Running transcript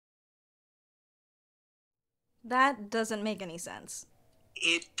That doesn't make any sense.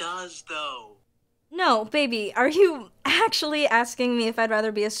 It does, though. No, baby, are you actually asking me if I'd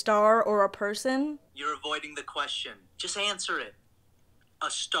rather be a star or a person? You're avoiding the question. Just answer it. A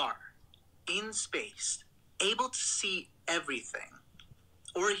star. In space. Able to see everything.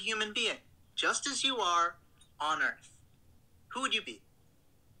 Or a human being. Just as you are on Earth. Who would you be?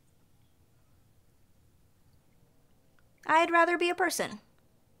 I'd rather be a person.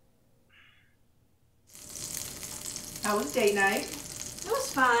 How was date night? It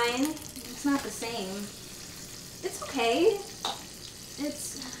was fine. It's not the same. It's okay.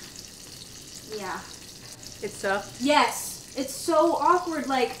 Yeah. It sucked. Yes. It's so awkward.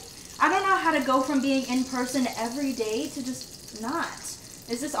 Like, I don't know how to go from being in person every day to just not.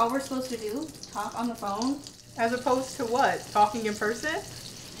 Is this all we're supposed to do? Talk on the phone? As opposed to what? Talking in person?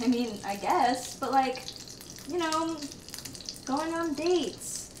 I mean, I guess. But like, you know, going on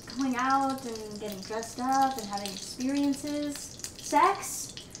dates, going out and getting dressed up and having experiences,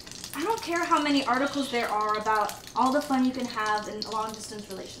 sex. I don't care how many articles there are about all the fun you can have in long-distance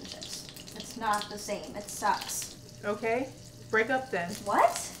relationships. It's not the same. It sucks. Okay, break up then.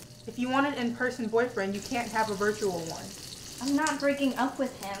 What? If you want an in-person boyfriend, you can't have a virtual one. I'm not breaking up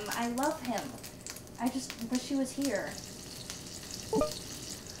with him. I love him. I just wish he was here.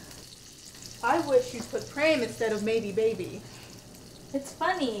 I wish you'd put Prem instead of maybe baby. It's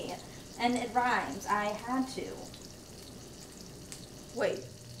funny, and it rhymes. I had to. Wait,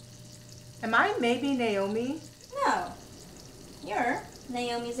 am I maybe Naomi? No. You're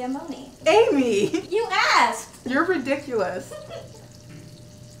Naomi Zamboni. Aimee! You asked! You're ridiculous.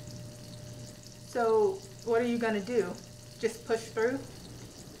 So, what are you gonna do? Just push through?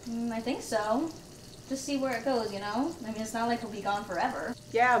 I think so. Just see where it goes, you know? I mean, it's not like he'll be gone forever.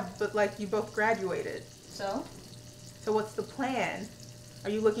 Yeah, but like you both graduated. So? So what's the plan? Are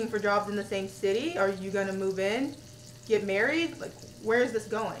you looking for jobs in the same city? Are you gonna move in? Get married? Like, where is this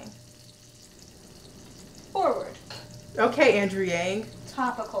going? Forward. Okay, Andrew Yang.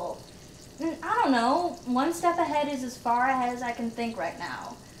 Topical. I don't know. One step ahead is as far ahead as I can think right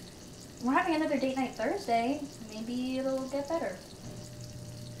now. We're having another date night Thursday. Maybe it'll get better.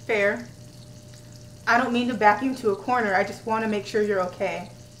 Fair. I don't mean to back you into a corner. I just want to make sure you're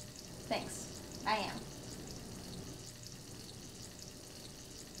okay. Thanks. I am.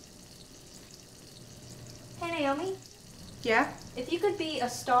 Hey, Naomi. Yeah? If you could be a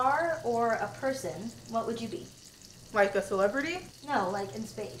star or a person, what would you be? Like a celebrity? No, like in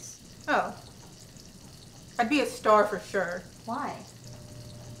space. Oh. I'd be a star for sure. Why?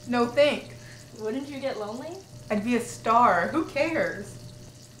 No think. Wouldn't you get lonely? I'd be a star. Who cares?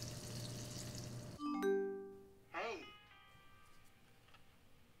 Hey.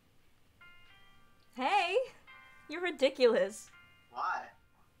 Hey, you're ridiculous. Why?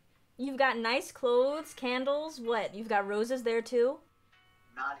 You've got nice clothes, candles, what? You've got roses there too?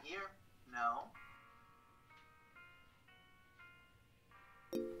 Not here. No.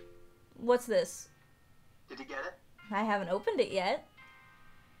 What's this? Did you get it? I haven't opened it yet.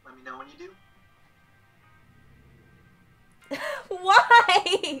 Let me know when you do.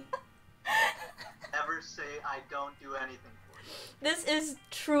 Why? Never say I don't do anything for you. This is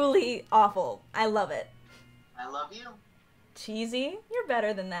truly awful. I love it. I love you. Cheesy? You're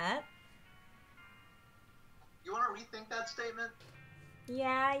better than that. You want to rethink that statement?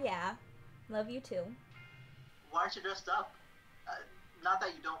 Yeah. Love you too. Why aren't you dressed up? Not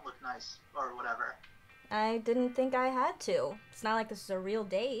that you don't look nice, or whatever. I didn't think I had to. It's not like this is a real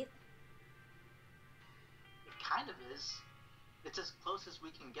date. It kind of is. It's as close as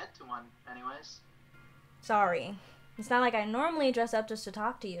we can get to one, anyways. Sorry. It's not like I normally dress up just to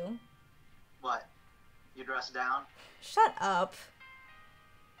talk to you. What? You dress down? Shut up.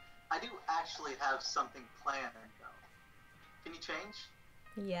 I do actually have something planned, though. Can you change?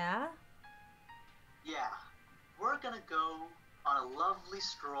 Yeah? Yeah. We're gonna go on a lovely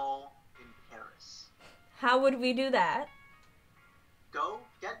stroll in Paris. How would we do that? Go,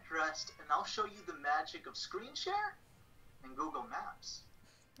 get dressed, and I'll show you the magic of screen share and Google Maps.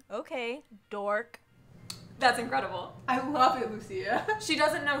 Okay, dork. That's incredible. I love it, Lucia. She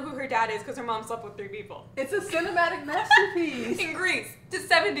doesn't know who her dad is because her mom slept with 3 people. It's a cinematic masterpiece. In Greece, to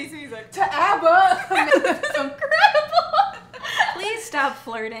 70s music. To ABBA. That's incredible. Please stop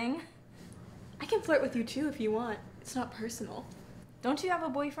flirting. I can flirt with you too if you want. It's not personal. Don't you have a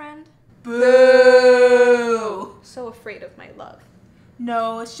boyfriend? Boo! So afraid of my love.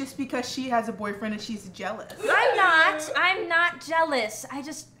 No, it's just because she has a boyfriend and she's jealous. I'm not jealous. I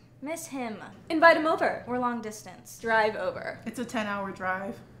just miss him. Invite him over. We're long distance. Drive over. It's a 10-hour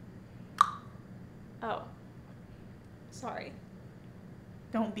drive. Oh. Sorry.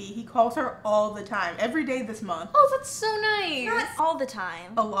 Don't be. He calls her all the time. Every day this month. Oh, that's so nice. Not all the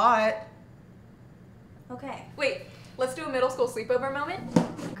time. A lot. Okay. Wait, let's do a middle school sleepover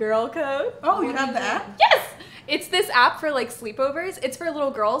moment. Girl code. Oh, you have the app? Yes! It's this app for like sleepovers. It's for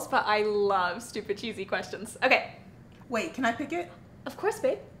little girls, but I love stupid cheesy questions. Okay. Wait, can I pick it? Of course,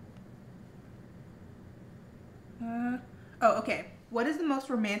 babe. Oh, okay. What is the most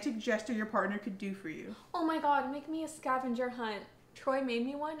romantic gesture your partner could do for you? Oh my god, make me a scavenger hunt. Troy made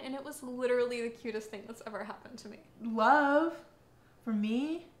me one, and it was literally the cutest thing that's ever happened to me. Love. For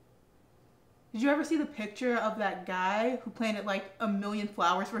me? Did you ever see the picture of that guy who planted like 1 million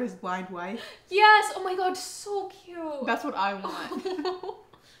flowers for his blind wife? Yes! Oh my god, so cute! That's what I want.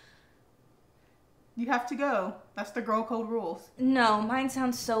 You have to go. That's the girl code rules. No, mine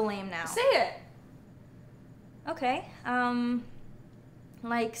sounds so lame now. Say it! Okay,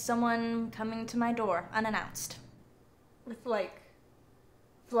 like someone coming to my door unannounced. With like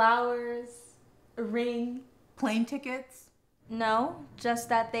flowers, a ring. Plane tickets? No, just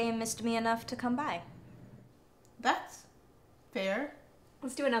that they missed me enough to come by. That's fair.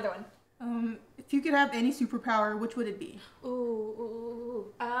 Let's do another one. If you could have any superpower, which would it be? Ooh.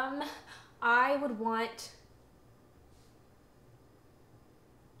 I would want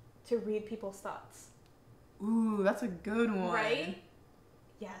to read people's thoughts. Ooh, that's a good one. Right?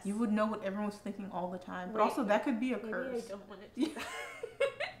 Yes. You would know what everyone's thinking all the time. But Wait, also, that could be a Maybe curse. I don't want it to do that.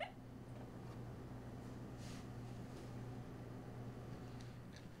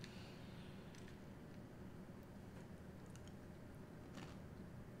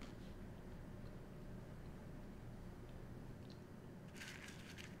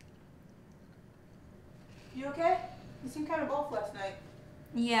 You okay? You seem kind of off last night.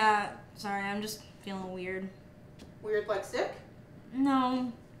 Yeah, sorry, I'm just feeling weird. Weird, like sick?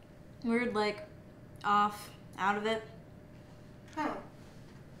 No, weird, like, off, out of it. Huh.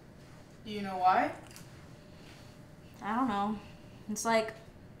 Do you know why? I don't know. It's like,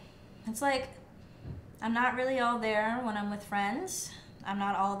 I'm not really all there when I'm with friends. I'm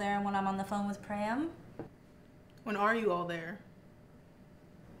not all there when I'm on the phone with Prem. When are you all there?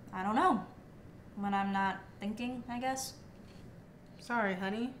 I don't know. When I'm not thinking, I guess. Sorry,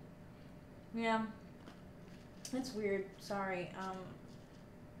 honey. Yeah. It's weird. Sorry.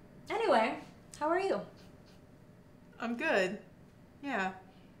 Anyway, how are you? I'm good. Yeah.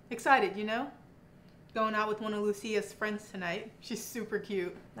 Excited, you know? Going out with one of Lucia's friends tonight. She's super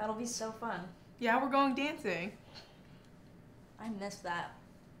cute. That'll be so fun. Yeah, we're going dancing. I miss that.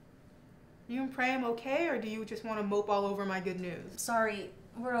 You and Prem okay, or do you just want to mope all over my good news? Sorry,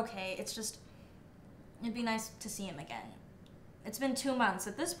 we're okay. It's just, it'd be nice to see him again. It's been 2 months.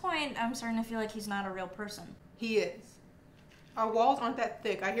 At this point, I'm starting to feel like he's not a real person. He is. Our walls aren't that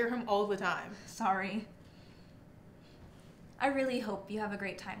thick. I hear him all the time. Sorry. I really hope you have a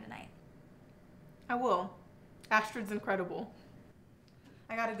great time tonight. I will. Astrid's incredible.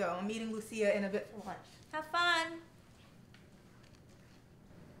 I gotta go. I'm meeting Lucia in a bit for lunch. Have fun.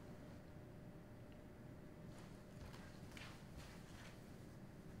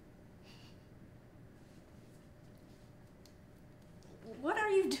 What are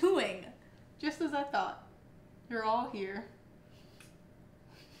you doing? Just as I thought. You're all here.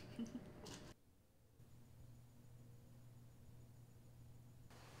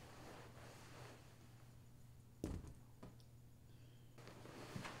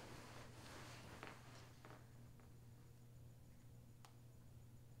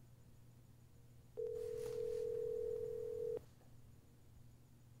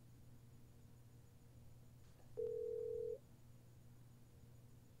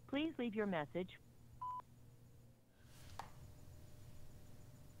 Please leave your message.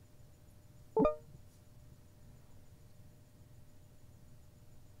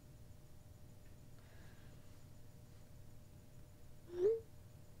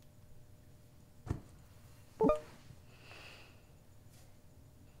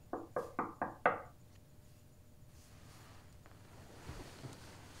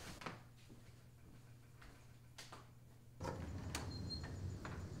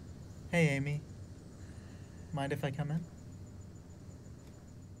 Hey, Aimee. Mind if I come in?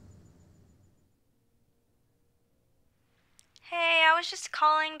 Hey, I was just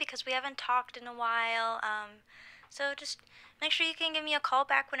calling because we haven't talked in a while. So just make sure you can give me a call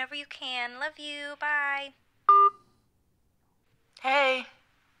back whenever you can. Love you. Bye. Hey,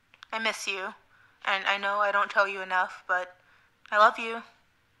 I miss you. And I know I don't tell you enough, but I love you.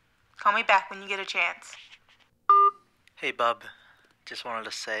 Call me back when you get a chance. Hey, bub. Just wanted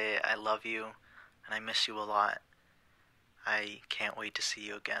to say I love you and I miss you a lot. I can't wait to see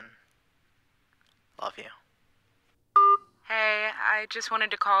you again. Love you. Hey, I just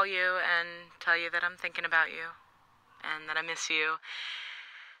wanted to call you and tell you that I'm thinking about you, and that I miss you,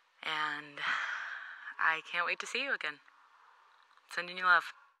 and I can't wait to see you again. Sending you love.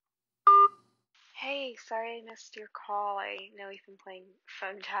 Hey, sorry I missed your call. I know we've been playing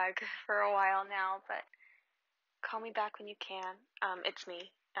phone tag for a while now, but call me back when you can. It's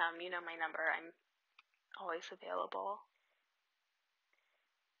me. You know my number. I'm always available.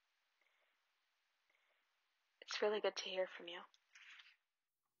 It's really good to hear from you.